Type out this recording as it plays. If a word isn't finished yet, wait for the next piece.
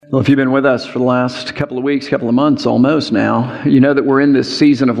Well, if you've been with us for the last couple of weeks, couple of months almost now, you know that we're in this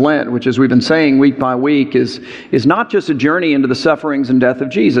season of Lent, which, as we've been saying week by week, is not just a journey into the sufferings and death of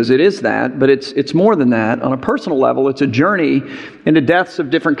Jesus. It is that, but it's more than that. On a personal level, it's a journey into deaths of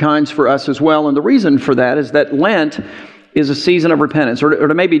different kinds for us as well. And the reason for that is that Lent is a season of repentance. Or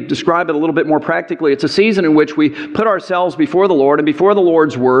to maybe describe it a little bit more practically, it's a season in which we put ourselves before the Lord and before the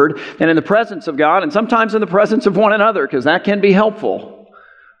Lord's Word and in the presence of God, and sometimes in the presence of one another, because that can be helpful.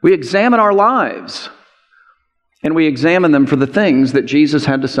 We examine our lives, and we examine them for the things that Jesus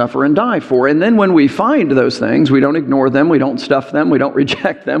had to suffer and die for. And then when we find those things, we don't ignore them, we don't stuff them, we don't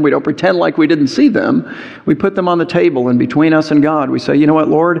reject them, we don't pretend like we didn't see them. We put them on the table, and between us and God, we say, you know what,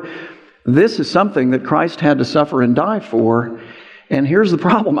 Lord, this is something that Christ had to suffer and die for, and here's the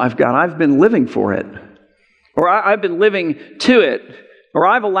problem I've got. I've been living for it, or I've been living to it, or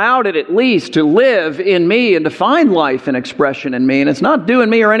I've allowed it at least to live in me and to find life and expression in me, and it's not doing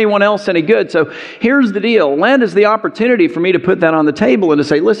me or anyone else any good. So here's the deal. Lent is the opportunity for me to put that on the table and to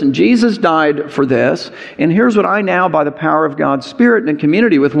say, listen, Jesus died for this, and here's what I now, by the power of God's Spirit and in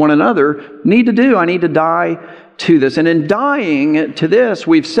community with one another, need to do. I need to die to this. And in dying to this,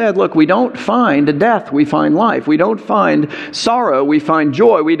 we've said, look, we don't find death, we find life. We don't find sorrow, we find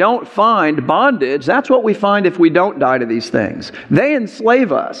joy. We don't find bondage. That's what we find if we don't die to these things. They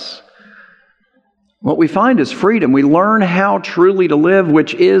enslave us. What we find is freedom. We learn how truly to live,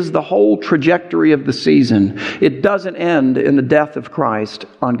 which is the whole trajectory of the season. It doesn't end in the death of Christ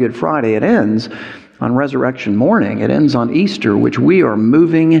on Good Friday. It ends on Resurrection morning. It ends on Easter, which we are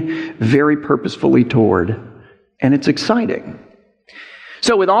moving very purposefully toward. And it's exciting.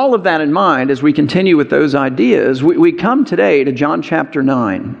 So with all of that in mind, as we continue with those ideas, we come today to John chapter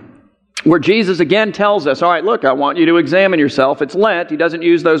 9, where Jesus again tells us, all right, look, I want you to examine yourself. It's Lent. He doesn't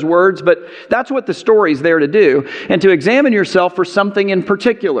use those words, but that's what the story's there to do, and to examine yourself for something in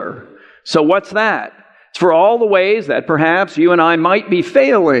particular. So what's that? It's for all the ways that perhaps you and I might be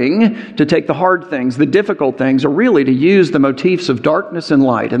failing to take the hard things, the difficult things, or really to use the motifs of darkness and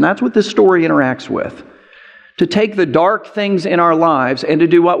light. And that's what this story interacts with. To take the dark things in our lives and to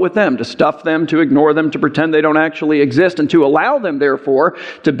do what with them? To stuff them, to ignore them, to pretend they don't actually exist, and to allow them, therefore,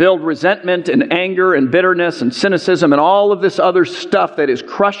 to build resentment and anger and bitterness and cynicism and all of this other stuff that is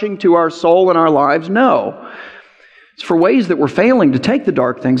crushing to our soul and our lives? No. It's for ways that we're failing to take the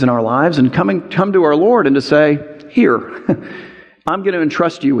dark things in our lives and come to our Lord and to say, here, I'm going to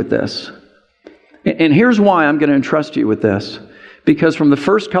entrust you with this. And here's why I'm going to entrust you with this. Because from the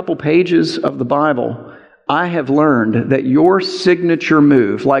first couple pages of the Bible, I have learned that your signature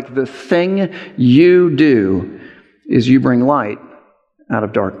move, like the thing you do, is you bring light out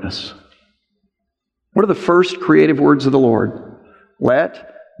of darkness. What are the first creative words of the Lord?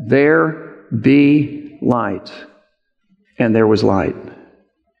 Let there be light. And there was light.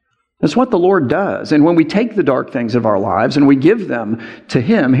 That's what the Lord does. And when we take the dark things of our lives and we give them to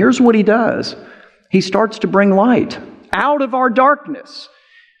Him, here's what He does. He starts to bring light out of our darkness.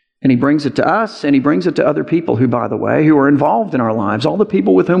 And He brings it to us, and He brings it to other people who, by the way, who are involved in our lives. All the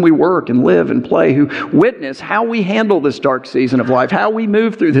people with whom we work and live and play, who witness how we handle this dark season of life, how we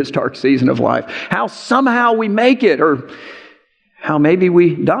move through this dark season of life, how somehow we make it, or how maybe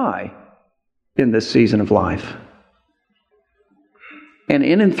we die in this season of life. And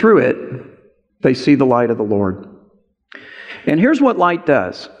in and through it, they see the light of the Lord. And here's what light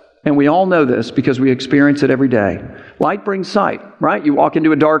does. And we all know this because we experience it every day. Light brings sight, right? You walk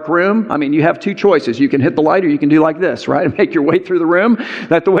into a dark room. I mean, you have two choices. You can hit the light or you can do like this, right? And make your way through the room.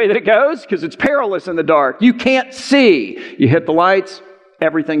 That's the way that it goes because it's perilous in the dark. You can't see. You hit the lights,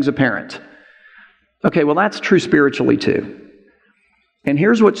 everything's apparent. Okay, well, that's true spiritually too. And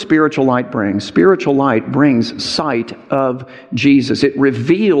here's what spiritual light brings. Spiritual light brings sight of Jesus. It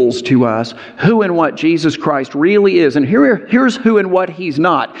reveals to us who and what Jesus Christ really is. And here's who and what He's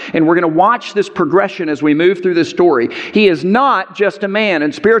not. And we're going to watch this progression as we move through this story. He is not just a man,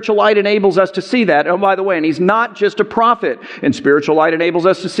 and spiritual light enables us to see that. Oh, by the way, and He's not just a prophet, and spiritual light enables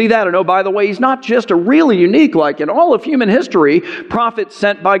us to see that. And oh, by the way, He's not just a really unique, like in all of human history, prophet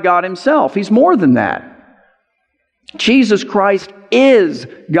sent by God Himself. He's more than that. Jesus Christ is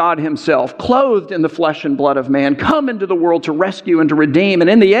God Himself, clothed in the flesh and blood of man, come into the world to rescue and to redeem, and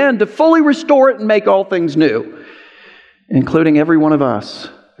in the end, to fully restore it and make all things new, including every one of us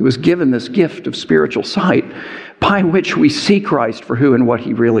who was given this gift of spiritual sight by which we see Christ for who and what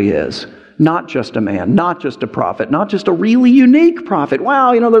He really is. Not just a man, not just a prophet, not just a really unique prophet.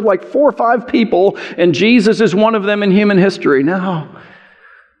 Wow, there's like 4 or 5 people, and Jesus is one of them in human history. No,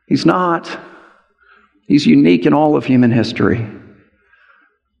 He's not. He's unique in all of human history.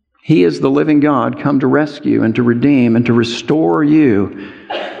 He is the living God come to rescue and to redeem and to restore you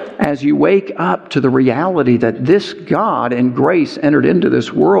as you wake up to the reality that this God in grace entered into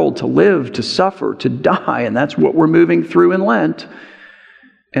this world to live, to suffer, to die, and that's what we're moving through in Lent,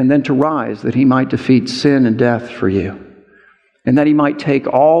 and then to rise that he might defeat sin and death for you, and that he might take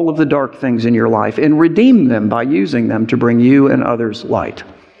all of the dark things in your life and redeem them by using them to bring you and others light.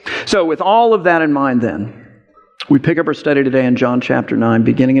 So with all of that in mind then, we pick up our study today in John chapter 9,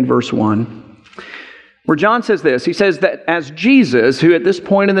 beginning in verse 1, where John says this. He says that as Jesus, who at this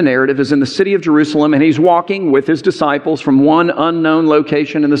point in the narrative is in the city of Jerusalem, and he's walking with his disciples from one unknown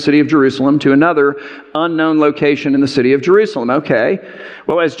location in the city of Jerusalem to another unknown location in the city of Jerusalem. Okay.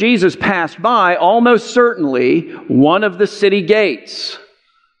 Well, as Jesus passed by, almost certainly one of the city gates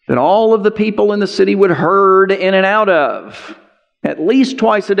that all of the people in the city would herd in and out of at least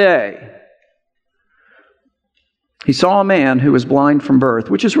twice a day, he saw a man who was blind from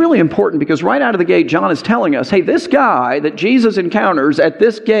birth, which is really important because right out of the gate, John is telling us, hey, this guy that Jesus encounters at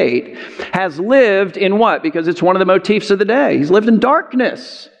this gate has lived in what? Because it's one of the motifs of the day. He's lived in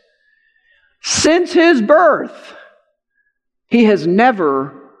darkness. Since his birth, he has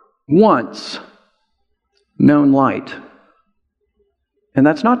never once known light. And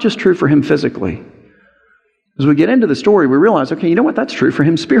that's not just true for him physically. As we get into the story, we realize, okay, you know what? That's true for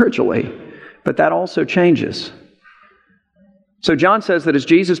him spiritually. But that also changes. So John says that as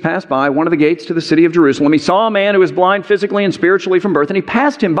Jesus passed by one of the gates to the city of Jerusalem, he saw a man who was blind physically and spiritually from birth, and he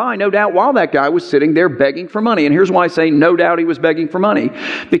passed him by, no doubt, while that guy was sitting there begging for money. And here's why I say no doubt he was begging for money.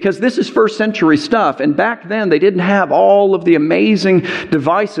 Because this is first century stuff, and back then they didn't have all of the amazing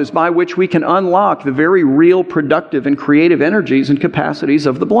devices by which we can unlock the very real productive and creative energies and capacities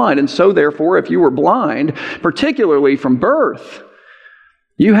of the blind. And so therefore, if you were blind, particularly from birth,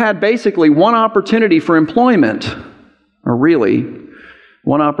 you had basically one opportunity for employment, or really,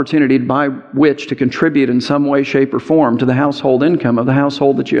 one opportunity by which to contribute in some way, shape, or form to the household income of the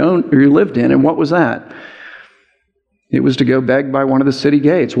household that you owned or you lived in. And what was that? It was to go beg by one of the city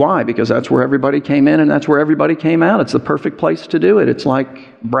gates. Why? Because that's where everybody came in and that's where everybody came out. It's the perfect place to do it. It's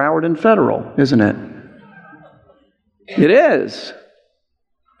like Broward and Federal, isn't it? It is.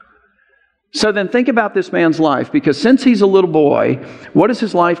 So then think about this man's life, because since he's a little boy, what does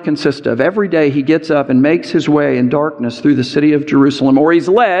his life consist of? Every day he gets up and makes his way in darkness through the city of Jerusalem, or he's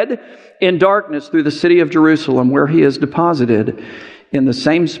led in darkness through the city of Jerusalem, where he is deposited in the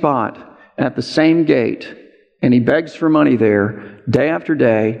same spot, at the same gate, and he begs for money there, day after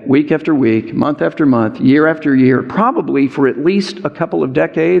day, week after week, month after month, year after year, probably for at least a couple of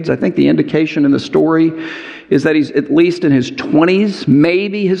decades. I think the indication in the story is that he's at least in his 20s,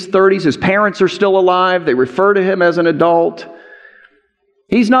 maybe his 30s. His parents are still alive. They refer to him as an adult.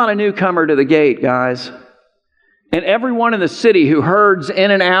 He's not a newcomer to the gate, guys. And everyone in the city who herds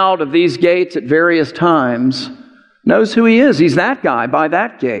in and out of these gates at various times knows who he is. He's that guy by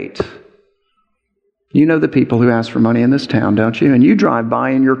that gate. You know the people who ask for money in this town, don't you? And you drive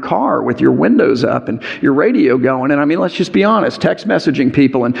by in your car with your windows up and your radio going. And I mean, let's just be honest, text messaging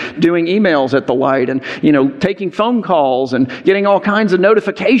people and doing emails at the light and, taking phone calls and getting all kinds of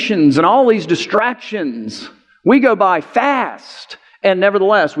notifications and all these distractions. We go by fast. And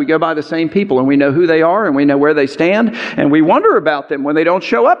nevertheless, we go by the same people and we know who they are and we know where they stand. And we wonder about them when they don't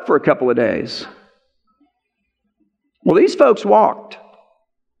show up for a couple of days. Well, these folks walked.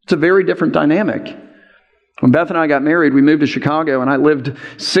 It's a very different dynamic. When Beth and I got married, we moved to Chicago, and I lived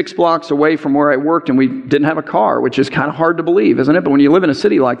 6 blocks away from where I worked, and we didn't have a car, which is kind of hard to believe, isn't it? But when you live in a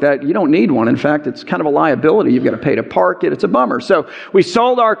city like that, you don't need one. In fact, it's kind of a liability. You've got to pay to park it. It's a bummer. So we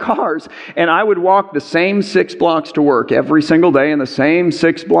sold our cars, and I would walk the same 6 blocks to work every single day and the same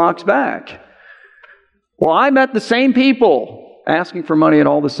 6 blocks back. Well, I met the same people asking for money at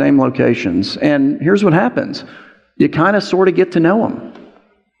all the same locations. And here's what happens. You kind of sort of get to know them.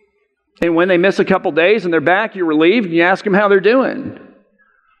 And when they miss a couple days and they're back, you're relieved and you ask them how they're doing.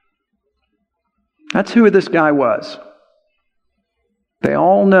 That's who this guy was. They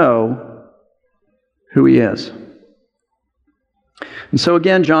all know who he is. And so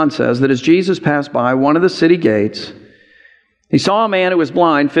again, John says that as Jesus passed by one of the city gates, he saw a man who was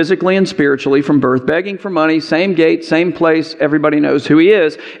blind physically and spiritually from birth, begging for money, same gate, same place, everybody knows who he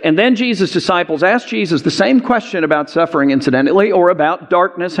is. And then Jesus' disciples asked Jesus the same question about suffering, incidentally, or about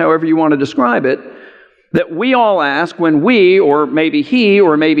darkness, however you want to describe it, that we all ask when we, or maybe he,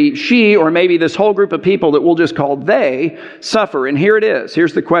 or maybe she, or maybe this whole group of people that we'll just call they, suffer. And here it is.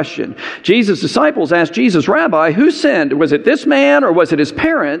 Here's the question. Jesus' disciples asked Jesus, Rabbi, who sinned? Was it this man or was it his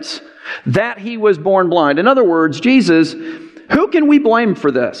parents that he was born blind? In other words, Jesus, who can we blame for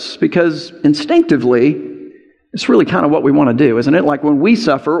this? Because instinctively, it's really kind of what we want to do, isn't it? Like when we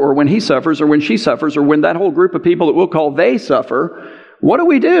suffer, or when he suffers, or when she suffers, or when that whole group of people that we'll call they suffer, what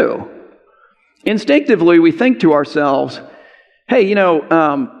do? Instinctively, we think to ourselves, hey,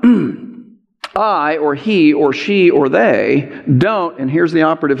 I or he or she or they don't, and here's the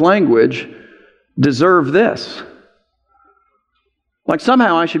operative language, deserve this. Like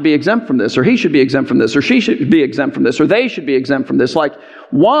somehow I should be exempt from this, or he should be exempt from this, or she should be exempt from this, or they should be exempt from this. Like,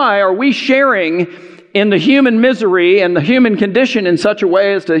 why are we sharing in the human misery and the human condition in such a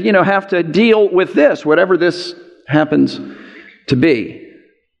way as to, have to deal with this, whatever this happens to be?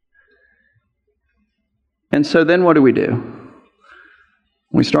 And so then what do?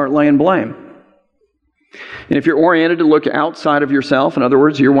 We start laying blame. And if you're oriented to look outside of yourself, in other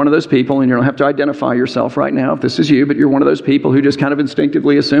words, you're one of those people, and you don't have to identify yourself right now if this is you, but you're one of those people who just kind of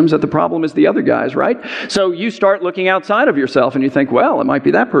instinctively assumes that the problem is the other guy's, right? So you start looking outside of yourself and you think, well, it might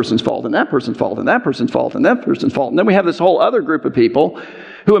be that person's fault, and that person's fault, and that person's fault, and that person's fault. And then we have this whole other group of people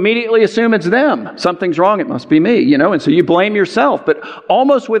who immediately assume it's them. Something's wrong, it must be me, and so you blame yourself. But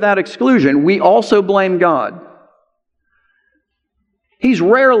almost without exclusion, we also blame God. He's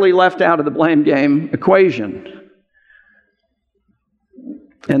rarely left out of the blame game equation.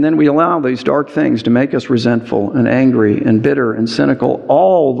 And then we allow these dark things to make us resentful and angry and bitter and cynical,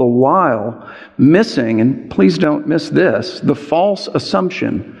 all the while missing, and please don't miss this, the false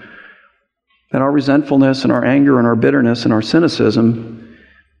assumption that our resentfulness and our anger and our bitterness and our cynicism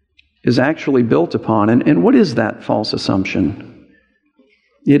is actually built upon. And what is that false assumption?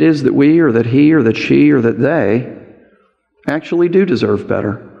 It is that we or that he or that she or that they actually do deserve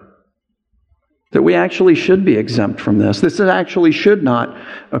better. That we actually should be exempt from this. This actually should not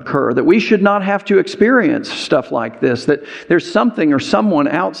occur. That we should not have to experience stuff like this. That there's something or someone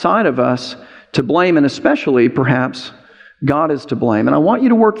outside of us to blame, and especially, perhaps, God is to blame. And I want you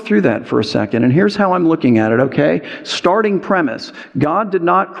to work through that for a second. And here's how I'm looking at it, okay? Starting premise. God did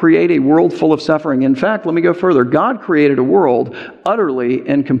not create a world full of suffering. In fact, let me go further. God created a world utterly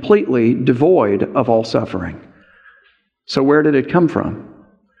and completely devoid of all suffering. So where did it come from?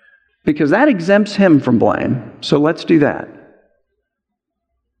 Because that exempts him from blame. So let's do that.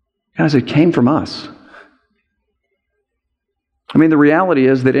 Guys, it came from us. The reality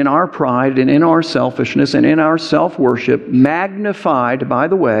is that in our pride and in our selfishness and in our self-worship, magnified, by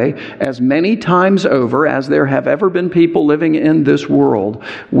the way, as many times over as there have ever been people living in this world,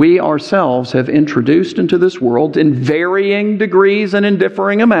 we ourselves have introduced into this world in varying degrees and in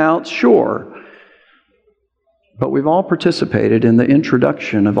differing amounts, sure, but we've all participated in the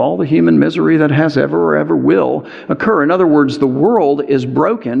introduction of all the human misery that has ever or ever will occur. In other words, the world is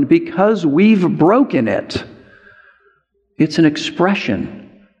broken because we've broken it. It's an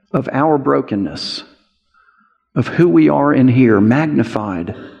expression of our brokenness, of who we are in here,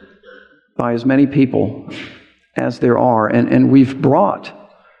 magnified by as many people as there are. And we've brought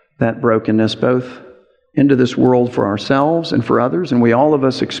that brokenness both into this world for ourselves and for others, and we all of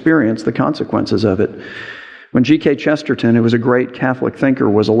us experience the consequences of it. When G.K. Chesterton, who was a great Catholic thinker,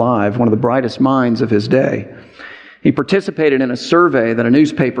 was alive, one of the brightest minds of his day, he participated in a survey that a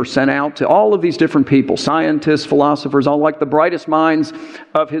newspaper sent out to all of these different people, scientists, philosophers, all like the brightest minds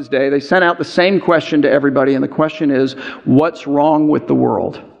of his day. They sent out the same question to everybody, and the question is, what's wrong with the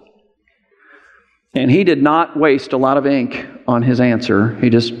world? And he did not waste a lot of ink on his answer. He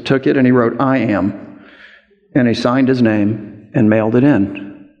just took it and he wrote, I am. And he signed his name and mailed it in.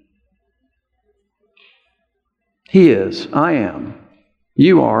 He is, I am,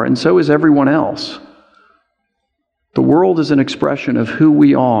 you are, and so is everyone else. The world is an expression of who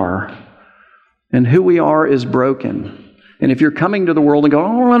we are, and who we are is broken. And if you're coming to the world and go,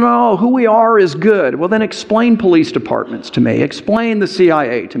 oh no, who we are is good, well then explain police departments to me, explain the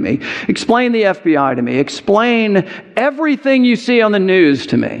CIA to me, explain the FBI to me, explain everything you see on the news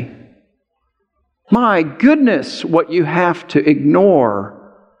to me. My goodness, what you have to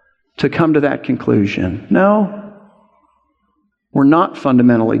ignore to come to that conclusion. No. We're not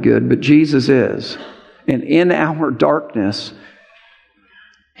fundamentally good, but Jesus is. And in our darkness,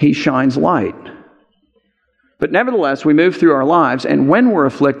 He shines light. But nevertheless, we move through our lives, and when we're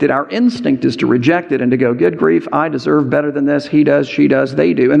afflicted, our instinct is to reject it and to go, good grief, I deserve better than this. He does, she does,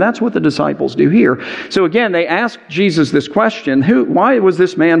 they do. And that's what the disciples do here. So again, they ask Jesus this question, why was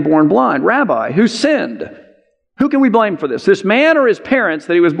this man born blind? Rabbi, who sinned? Who can we blame for this? This man or his parents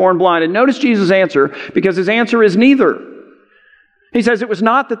that he was born blind? And notice Jesus' answer, because his answer is neither. He says it was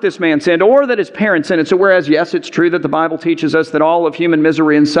not that this man sinned or that his parents sinned. And so whereas, yes, it's true that the Bible teaches us that all of human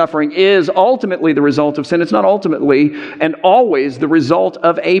misery and suffering is ultimately the result of sin, it's not ultimately and always the result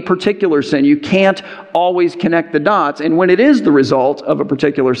of a particular sin. You can't always connect the dots. And when it is the result of a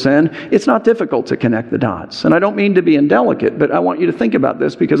particular sin, it's not difficult to connect the dots. And I don't mean to be indelicate, but I want you to think about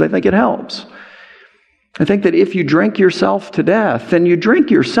this because I think it helps. I think that if you drink yourself to death, then you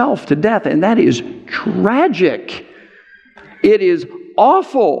drink yourself to death, and that is tragic. It is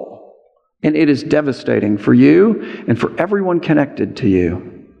awful, and it is devastating for you and for everyone connected to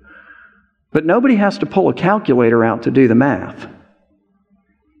you. But nobody has to pull a calculator out to do the math.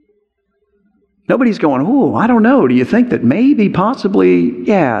 Nobody's going, oh, I don't know. Do you think that maybe, possibly?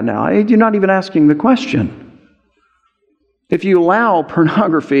 Yeah, no, you're not even asking the question. If you allow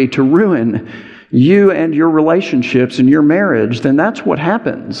pornography to ruin you and your relationships and your marriage, then that's what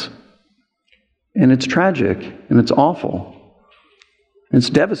happens. And it's tragic, and it's awful. It's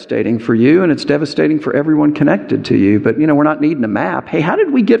devastating for you, and it's devastating for everyone connected to you. But, we're not needing a map. Hey, how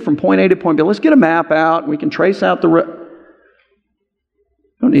did we get from point A to point B? Let's get a map out, and we can trace out the road.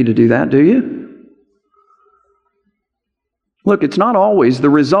 Don't need to do that, do you? Look, it's not always the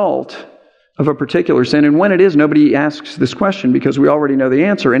result of a particular sin, and when it is, nobody asks this question because we already know the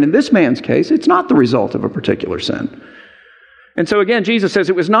answer. And in this man's case, it's not the result of a particular sin. And so again, Jesus says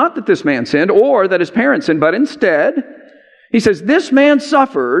it was not that this man sinned or that his parents sinned, but instead, he says, this man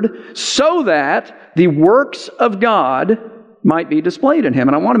suffered so that the works of God might be displayed in him.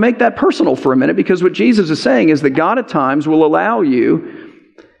 And I want to make that personal for a minute, because what Jesus is saying is that God at times will allow you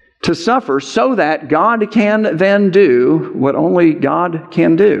to suffer so that God can then do what only God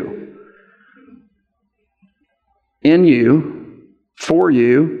can do. In you, for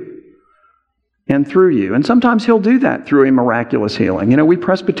you, and through you. And sometimes He'll do that through a miraculous healing. We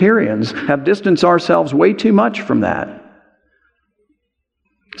Presbyterians have distanced ourselves way too much from that.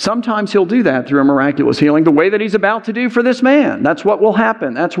 Sometimes He'll do that through a miraculous healing, the way that He's about to do for this man. That's what will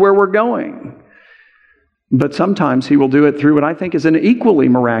happen. That's where we're going. But sometimes He will do it through what I think is an equally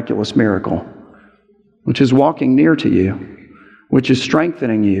miraculous miracle, which is walking near to you, which is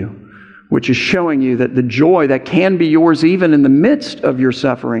strengthening you, which is showing you that the joy that can be yours even in the midst of your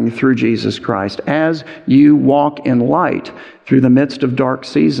suffering through Jesus Christ, as you walk in light through the midst of dark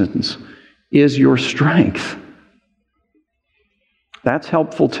seasons, is your strength. That's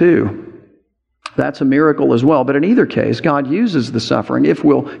helpful too. That's a miracle as well. But in either case, God uses the suffering, if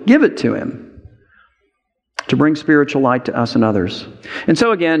we'll give it to Him, to bring spiritual light to us and others. And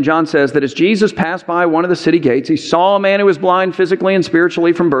so again, John says that as Jesus passed by one of the city gates, he saw a man who was blind physically and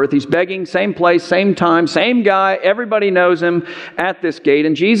spiritually from birth. He's begging, same place, same time, same guy. Everybody knows him at this gate.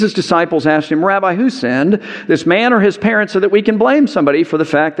 And Jesus' disciples asked him, Rabbi, who sinned, this man or his parents, so that we can blame somebody for the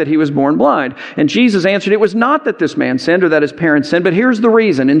fact that he was born blind? And Jesus answered, it was not that this man sinned or that his parents sinned, but here's the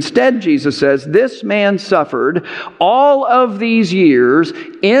reason. Instead, Jesus says, this man suffered all of these years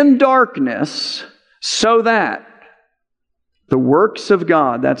in darkness, so that the works of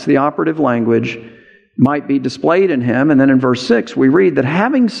God, that's the operative language, might be displayed in him. And then in verse 6, we read that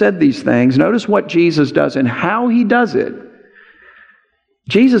having said these things, notice what Jesus does and how He does it.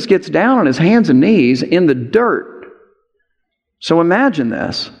 Jesus gets down on His hands and knees in the dirt. So imagine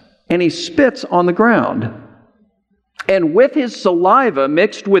this. And He spits on the ground. And with His saliva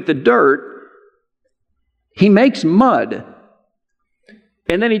mixed with the dirt, He makes mud.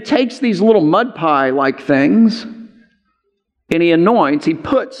 And then He takes these little mud pie-like things and He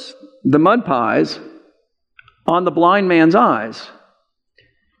puts the mud pies on the blind man's eyes.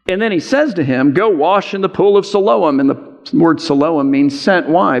 And then He says to him, go wash in the pool of Siloam. And the word Siloam means sent.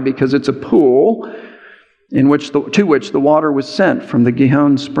 Why? Because it's a pool to which the water was sent from the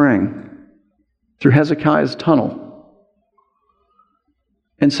Gihon spring through Hezekiah's tunnel.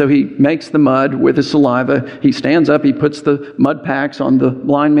 And so He makes the mud with His saliva. He stands up, He puts the mud packs on the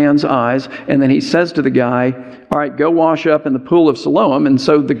blind man's eyes, and then He says to the guy, all right, go wash up in the pool of Siloam. And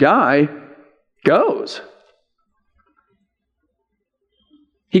so the guy goes.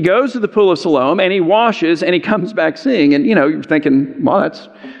 He goes to the pool of Siloam, and he washes, and he comes back seeing. And, you're thinking, well, that's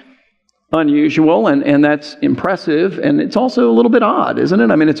unusual, and that's impressive, and it's also a little bit odd, isn't it?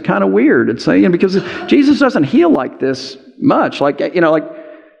 I mean, it's kind of weird. It's because Jesus doesn't heal like this much.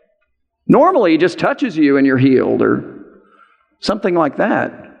 Normally, He just touches you and you're healed, or something like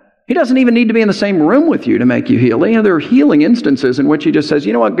that. He doesn't even need to be in the same room with you to make you heal. There are healing instances in which He just says,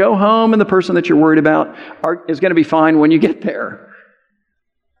 you know what, go home, and the person that you're worried about is going to be fine when you get there.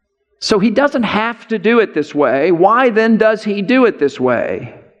 So He doesn't have to do it this way. Why then does He do it this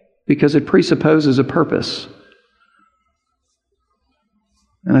way? Because it presupposes a purpose.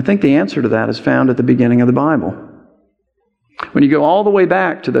 And I think the answer to that is found at the beginning of the Bible. When you go all the way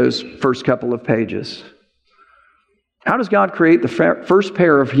back to those first couple of pages, how does God create the first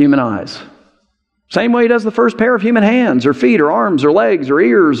pair of human eyes? Same way He does the first pair of human hands or feet or arms or legs or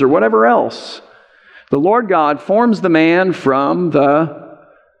ears or whatever else. The Lord God forms the man from the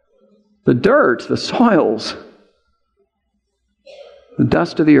dirt, the soils, the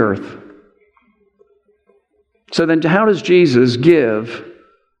dust of the earth. So then how does Jesus give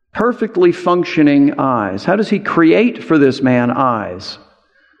perfectly functioning eyes? How does he create for this man eyes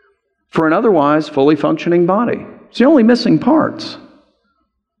for an otherwise fully functioning body? It's the only missing parts.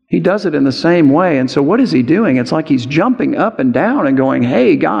 He does it in the same way. And so what is he doing? It's like he's jumping up and down and going,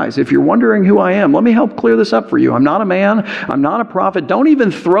 hey guys, if you're wondering who I am, let me help clear this up for you. I'm not a man. I'm not a prophet. Don't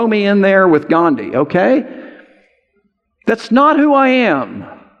even throw me in there with Gandhi, okay? That's not who I am.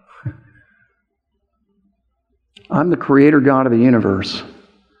 I'm the creator God of the universe.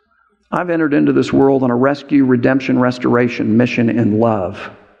 I've entered into this world on a rescue, redemption, restoration mission in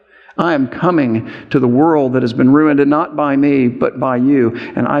love. I am coming to the world that has been ruined, and not by me, but by you.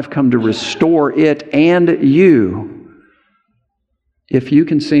 And I've come to restore it and you. If you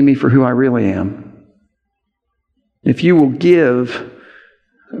can see me for who I really am. If you will give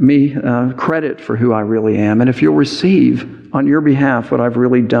me credit for who I really am. And if you'll receive on your behalf what I've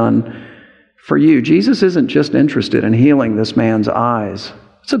really done for you. Jesus isn't just interested in healing this man's eyes.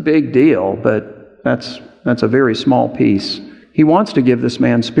 It's a big deal, but that's a very small piece. He wants to give this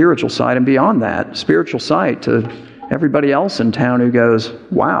man spiritual sight, and beyond that, spiritual sight to everybody else in town who goes,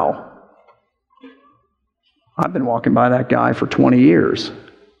 wow, I've been walking by that guy for 20 years.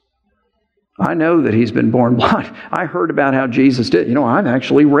 I know that he's been born blind. I heard about how Jesus did. I've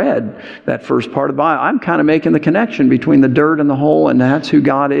actually read that first part of the Bible. I'm kind of making the connection between the dirt and the hole, and that's who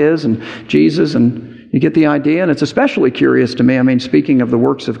God is and Jesus, and you get the idea. And it's especially curious to me, speaking of the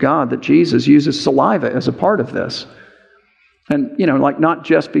works of God, that Jesus uses saliva as a part of this. And, not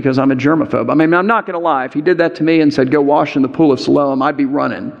just because I'm a germaphobe. I'm not going to lie. If he did that to me and said, go wash in the pool of Siloam, I'd be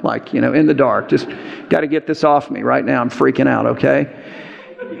running, in the dark. Just got to get this off me right now. I'm freaking out, okay?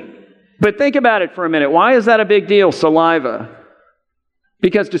 But think about it for a minute. Why is that a big deal, saliva?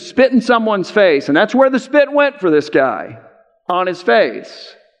 Because to spit in someone's face, and that's where the spit went for this guy, on his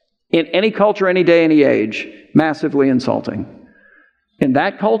face, in any culture, any day, any age, massively insulting. In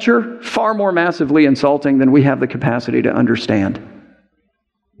that culture, far more massively insulting than we have the capacity to understand.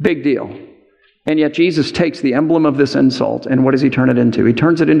 Big deal. And yet Jesus takes the emblem of this insult, and what does he turn it into? He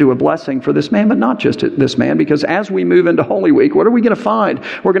turns it into a blessing for this man, but not just this man, because as we move into Holy Week, what are we going to find?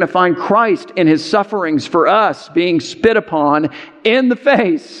 We're going to find Christ in his sufferings for us, being spit upon in the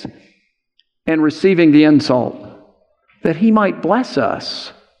face and receiving the insult, that he might bless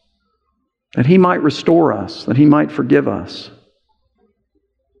us, that he might restore us, that he might forgive us.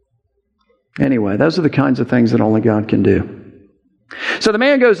 Anyway, those are the kinds of things that only God can do. So the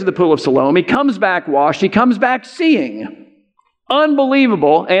man goes to the pool of Siloam. He comes back washed. He comes back seeing.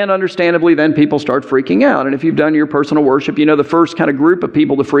 Unbelievable. And understandably, then people start freaking out. And if you've done your personal worship, the first kind of group of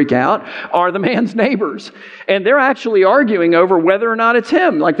people to freak out are the man's neighbors. And they're actually arguing over whether or not it's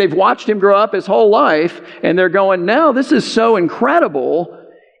him. Like they've watched him grow up his whole life. And they're going, no, this is so incredible.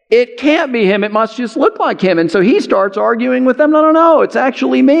 It can't be him. It must just look like him. And so he starts arguing with them. No, it's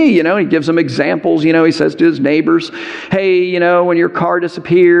actually me. He gives them examples. He says to his neighbors, hey, when your car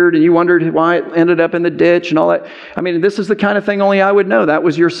disappeared and you wondered why it ended up in the ditch and all that. This is the kind of thing only I would know. That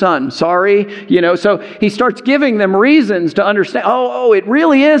was your son. Sorry. So he starts giving them reasons to understand. Oh, it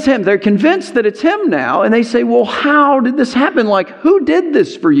really is him. They're convinced that it's him now. And they say, well, how did this happen? Who did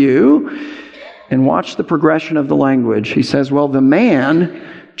this for you? And watch the progression of the language. He says, well, the man,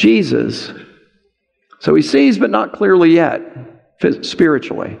 Jesus. So he sees, but not clearly yet,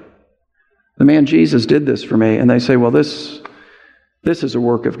 spiritually. The man Jesus did this for me. And they say, well, this is a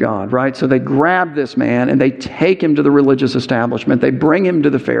work of God, right? So they grab this man and they take him to the religious establishment. They bring him to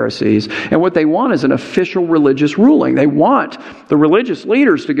the Pharisees. And what they want is an official religious ruling. They want the religious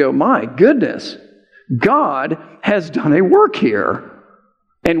leaders to go, my goodness, God has done a work here.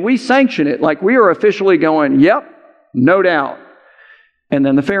 And we sanction it. We are officially going, yep, no doubt. And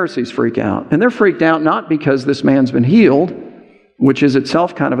then the Pharisees freak out. And they're freaked out not because this man's been healed, which is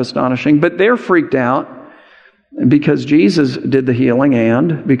itself kind of astonishing, but they're freaked out because Jesus did the healing,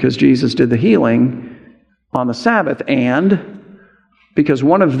 and because Jesus did the healing on the Sabbath, and because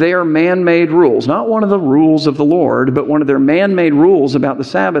one of their man-made rules, not one of the rules of the Lord, but one of their man-made rules about the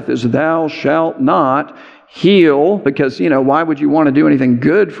Sabbath is thou shalt not heal, because, why would you want to do anything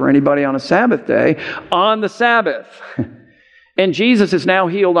good for anybody on a Sabbath day on the Sabbath? And Jesus is now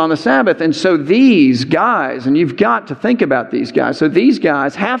healed on the Sabbath. And so these guys, and you've got to think about these guys. So these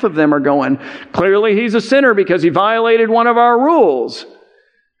guys, half of them are going, clearly he's a sinner because he violated one of our rules.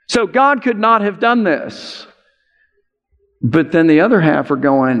 So God could not have done this. But then the other half are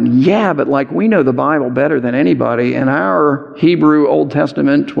going, yeah, but we know the Bible better than anybody. And our Hebrew Old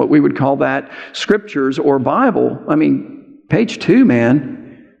Testament, what we would call that, scriptures or Bible, page 2, man.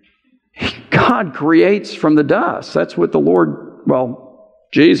 God creates from the dust. That's what the Lord,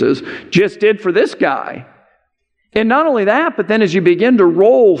 Jesus, just did for this guy. And not only that, but then as you begin to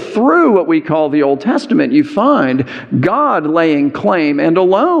roll through what we call the Old Testament, you find God laying claim and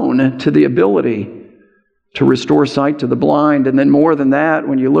alone to the ability to restore sight to the blind. And then more than that,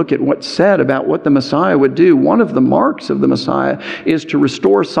 when you look at what's said about what the Messiah would do, one of the marks of the Messiah is to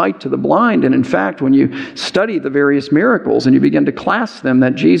restore sight to the blind. And in fact, when you study the various miracles and you begin to class them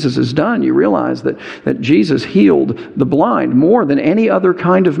that Jesus has done, you realize that Jesus healed the blind more than any other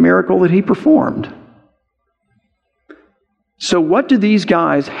kind of miracle that he performed. So what do these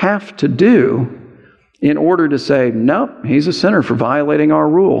guys have to do in order to say, nope, he's a sinner for violating our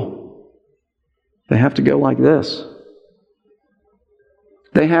rule? They have to go like this.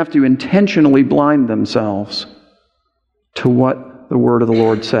 They have to intentionally blind themselves to what the word of the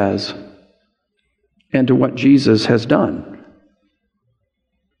Lord says and to what Jesus has done.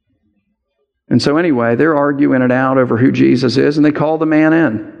 And so anyway, they're arguing it out over who Jesus is, and they call the man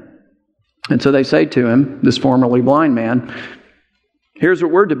in. And so they say to him, this formerly blind man, here's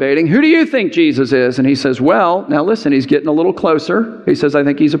what we're debating. Who do you think Jesus is? And he says, well, now listen, he's getting a little closer. He says, I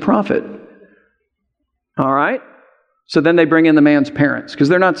think he's a prophet. All right. So then they bring in the man's parents because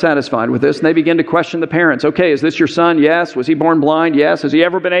they're not satisfied with this. And they begin to question the parents. Okay, is this your son? Yes. Was he born blind? Yes. Has he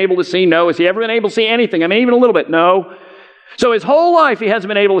ever been able to see? No. Has he ever been able to see anything? I mean, even a little bit? No. So his whole life he hasn't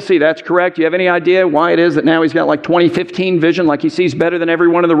been able to see. That's correct. Do you have any idea why it is that now he's got like 20/15 vision, like he sees better than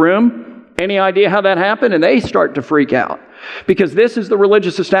everyone in the room? Any idea how that happened? And they start to freak out because this is the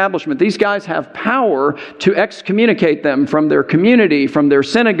religious establishment. These guys have power to excommunicate them from their community, from their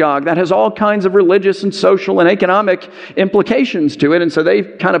synagogue. That has all kinds of religious and social and economic implications to it. And so they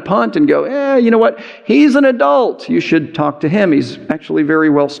kind of punt and go, you know what? He's an adult. You should talk to him. He's actually very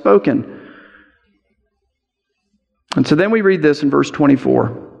well spoken. And so then we read this in verse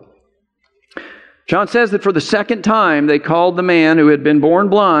 24. John says that for the second time they called the man who had been born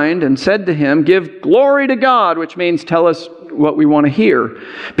blind and said to him, give glory to God, which means tell us what we want to hear,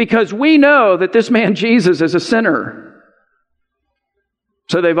 because we know that this man Jesus is a sinner.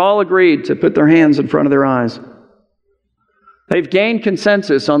 So they've all agreed to put their hands in front of their eyes. They've gained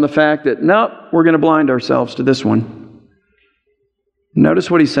consensus on the fact that, nope, we're going to blind ourselves to this one.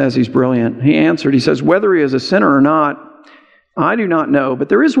 Notice what he says. He's brilliant. He answered, he says, whether he is a sinner or not, I do not know, but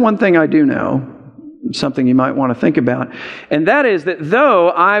there is one thing I do know, something you might want to think about. And that is that though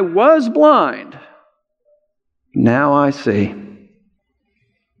I was blind, now I see.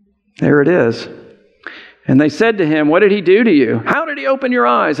 There it is. And they said to him, what did he do to you? How did he open your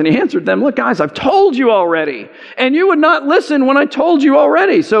eyes? And he answered them, look, guys, I've told you already. And you would not listen when I told you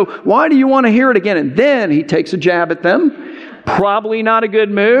already. So why do you want to hear it again? And then he takes a jab at them. Probably not a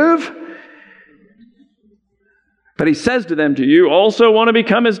good move. But he says to them, do you also want to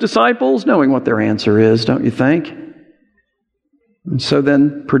become his disciples? Knowing what their answer is, don't you think? And so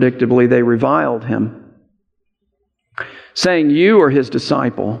then, predictably, they reviled him, saying, you are his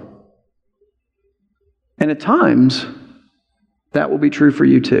disciple. And at times, that will be true for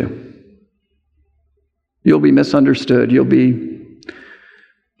you too. You'll be misunderstood. You'll be,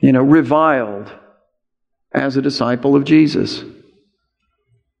 reviled as a disciple of Jesus.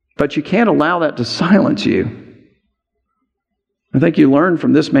 But you can't allow that to silence you. I think you learn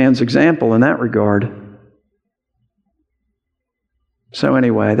from this man's example in that regard. So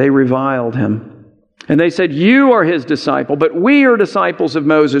anyway, they reviled him. And they said, you are his disciple, but we are disciples of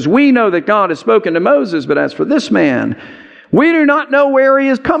Moses. We know that God has spoken to Moses, but as for this man, we do not know where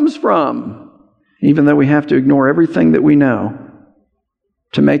he comes from, even though we have to ignore everything that we know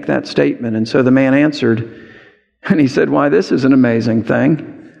to make that statement. And so the man answered, and he said, why, this is an amazing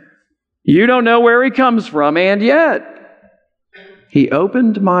thing. You don't know where he comes from, and yet he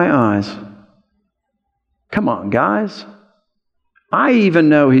opened my eyes. Come on, guys. I even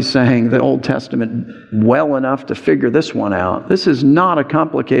know he's saying the Old Testament well enough to figure this one out. This is not a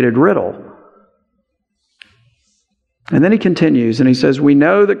complicated riddle. And then he continues and he says, we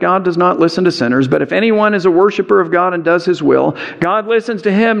know that God does not listen to sinners, but if anyone is a worshiper of God and does his will, God listens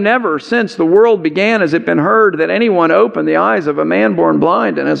to him. Never since the world began has it been heard that anyone opened the eyes of a man born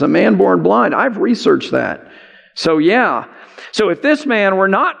blind. And as a man born blind, I've researched that. So So if this man were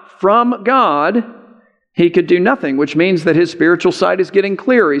not from God, he could do nothing, which means that his spiritual sight is getting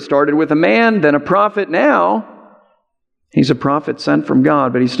clearer. He started with a man, then a prophet. Now he's a prophet sent from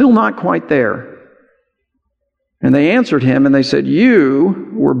God, but he's still not quite there. And they answered him and they said,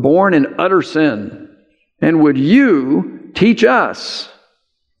 you were born in utter sin, and would you teach us?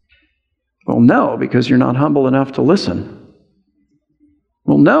 Well, no, because you're not humble enough to listen.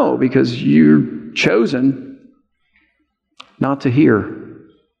 Well, no, because you're chosen not to hear,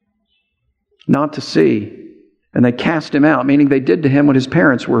 not to see. And they cast him out, meaning they did to him what his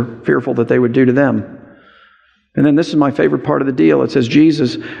parents were fearful that they would do to them. And then this is my favorite part of the deal. It says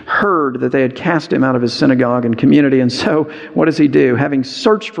Jesus heard that they had cast him out of his synagogue and community. And so what does he do? Having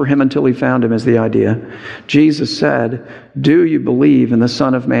searched for him until he found him is the idea. Jesus said, do you believe in the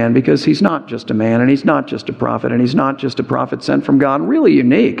Son of Man? Because he's not just a man, and he's not just a prophet, and he's not just a prophet sent from God. Really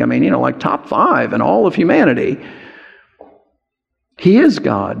unique. I mean, like top 5 in all of humanity. He is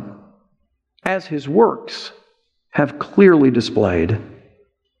God, as his works have clearly displayed.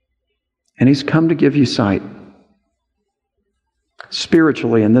 And he's come to give you sight.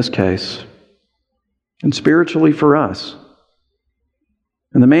 Spiritually in this case, and spiritually for us.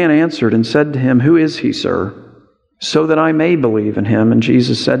 And the man answered and said to him, who is he, sir? So that I may believe in him. And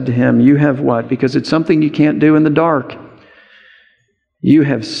Jesus said to him, you have what? Because it's something you can't do in the dark. You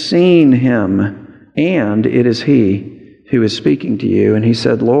have seen him, and it is he who is speaking to you. And he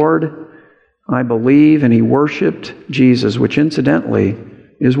said, Lord, I believe. And he worshiped Jesus, which incidentally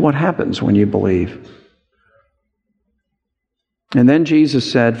is what happens when you believe. And then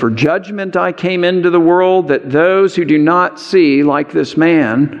Jesus said, for judgment I came into the world, that those who do not see like this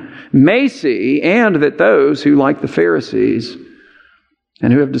man may see, and that those who, like the Pharisees,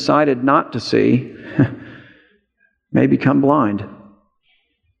 and who have decided not to see, may become blind.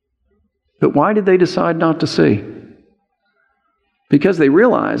 But why did they decide not to see? Because they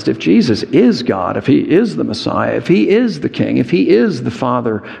realized if Jesus is God, if he is the Messiah, if he is the King, if he is the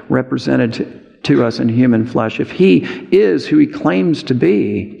Father represented to us in human flesh, if he is who he claims to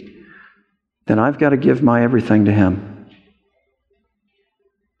be, then I've got to give my everything to him.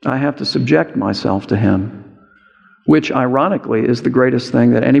 I have to subject myself to him, which ironically is the greatest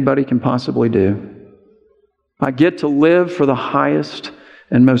thing that anybody can possibly do. I get to live for the highest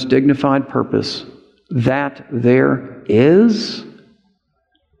and most dignified purpose that there is.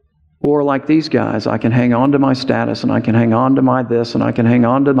 Or like these guys, I can hang on to my status, and I can hang on to my this, and I can hang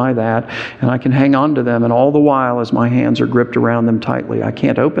on to my that, and I can hang on to them, and all the while as my hands are gripped around them tightly, I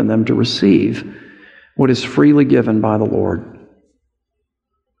can't open them to receive what is freely given by the Lord.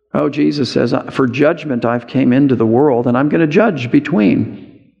 Oh, Jesus says, for judgment I've came into the world, and I'm going to judge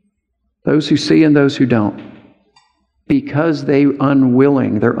between those who see and those who don't, because they're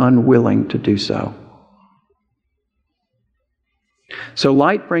unwilling to do so. So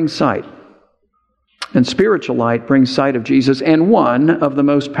light brings sight, and spiritual light brings sight of Jesus, and one of the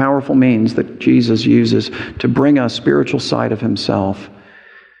most powerful means that Jesus uses to bring us spiritual sight of himself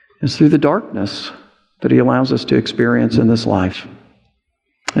is through the darkness that he allows us to experience in this life.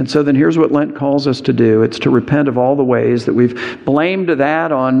 And so then here's what Lent calls us to do. It's to repent of all the ways that we've blamed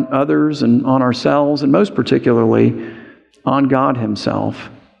that on others and on ourselves, and most particularly on God himself.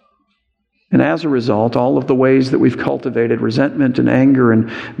 And as a result, all of the ways that we've cultivated resentment and anger and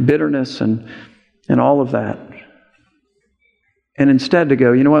bitterness and all of that. And instead to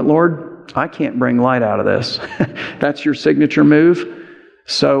go, you know what, Lord, I can't bring light out of this. That's your signature move.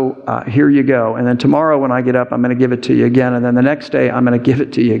 So here you go. And then tomorrow when I get up, I'm going to give it to you again. And then the next day, I'm going to give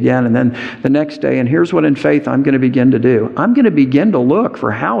it to you again. And then the next day, and here's what in faith I'm going to begin to do. I'm going to begin to look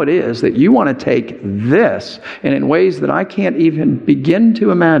for how it is that you want to take this, and in ways that I can't even begin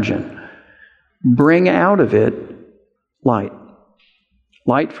to imagine, bring out of it light.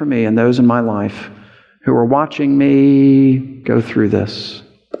 Light for me and those in my life who are watching me go through this.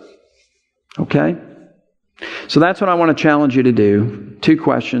 Okay? So that's what I want to challenge you to do. 2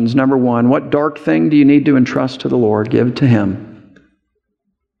 questions. Number 1, what dark thing do you need to entrust to the Lord? Give it to him.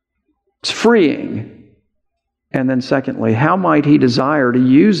 It's freeing. And then secondly, how might he desire to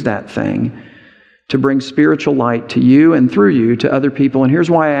use that thing to bring spiritual light to you and through you to other people? And here's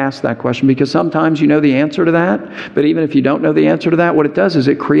why I ask that question, because sometimes you know the answer to that, but even if you don't know the answer to that, what it does is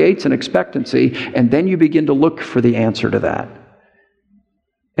it creates an expectancy, and then you begin to look for the answer to that.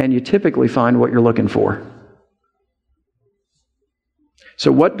 And you typically find what you're looking for.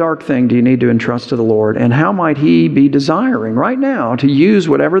 So what dark thing do you need to entrust to the Lord, and how might he be desiring right now to use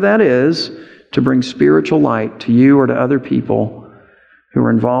whatever that is to bring spiritual light to you or to other people who are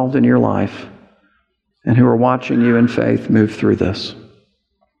involved in your life and who are watching you in faith move through this?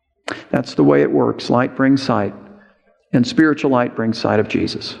 That's the way it works. Light brings sight, and spiritual light brings sight of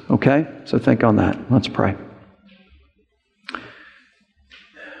Jesus. Okay? So think on that. Let's pray.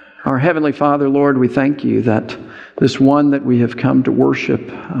 Our Heavenly Father, Lord, we thank you that this one that we have come to worship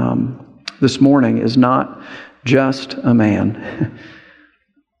this morning is not just a man.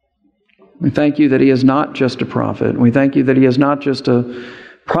 We thank you that he is not just a prophet. We thank you that he is not just a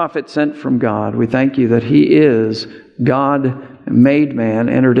prophet sent from God. We thank you that he is God made man,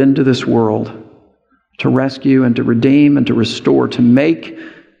 entered into this world to rescue and to redeem and to restore, to make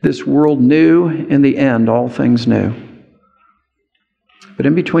this world new, in the end, all things new. But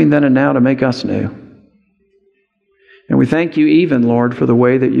in between then and now, to make us new. And we thank you even, Lord, for the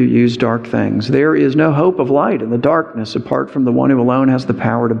way that you use dark things. There is no hope of light in the darkness apart from the one who alone has the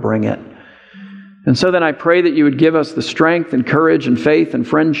power to bring it. And so then I pray that you would give us the strength and courage and faith and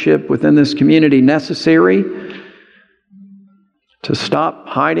friendship within this community necessary to stop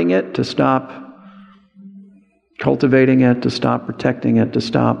hiding it, to stop cultivating it, to stop protecting it, to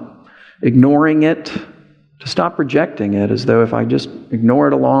stop ignoring it, to stop rejecting it as though if I just ignore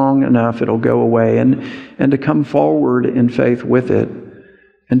it long enough, it'll go away, and to come forward in faith with it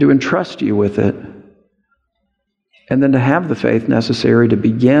and to entrust you with it. And then to have the faith necessary to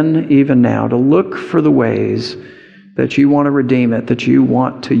begin even now to look for the ways that you want to redeem it, that you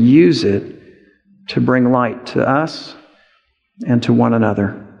want to use it to bring light to us and to one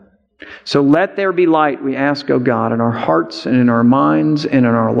another. So let there be light, we ask, O God, in our hearts and in our minds and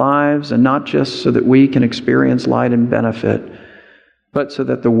in our lives, and not just so that we can experience light and benefit, but so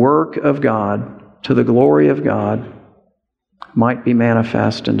that the work of God, to the glory of God, might be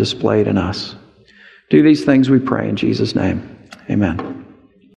manifest and displayed in us. Do these things, we pray, in Jesus' name. Amen.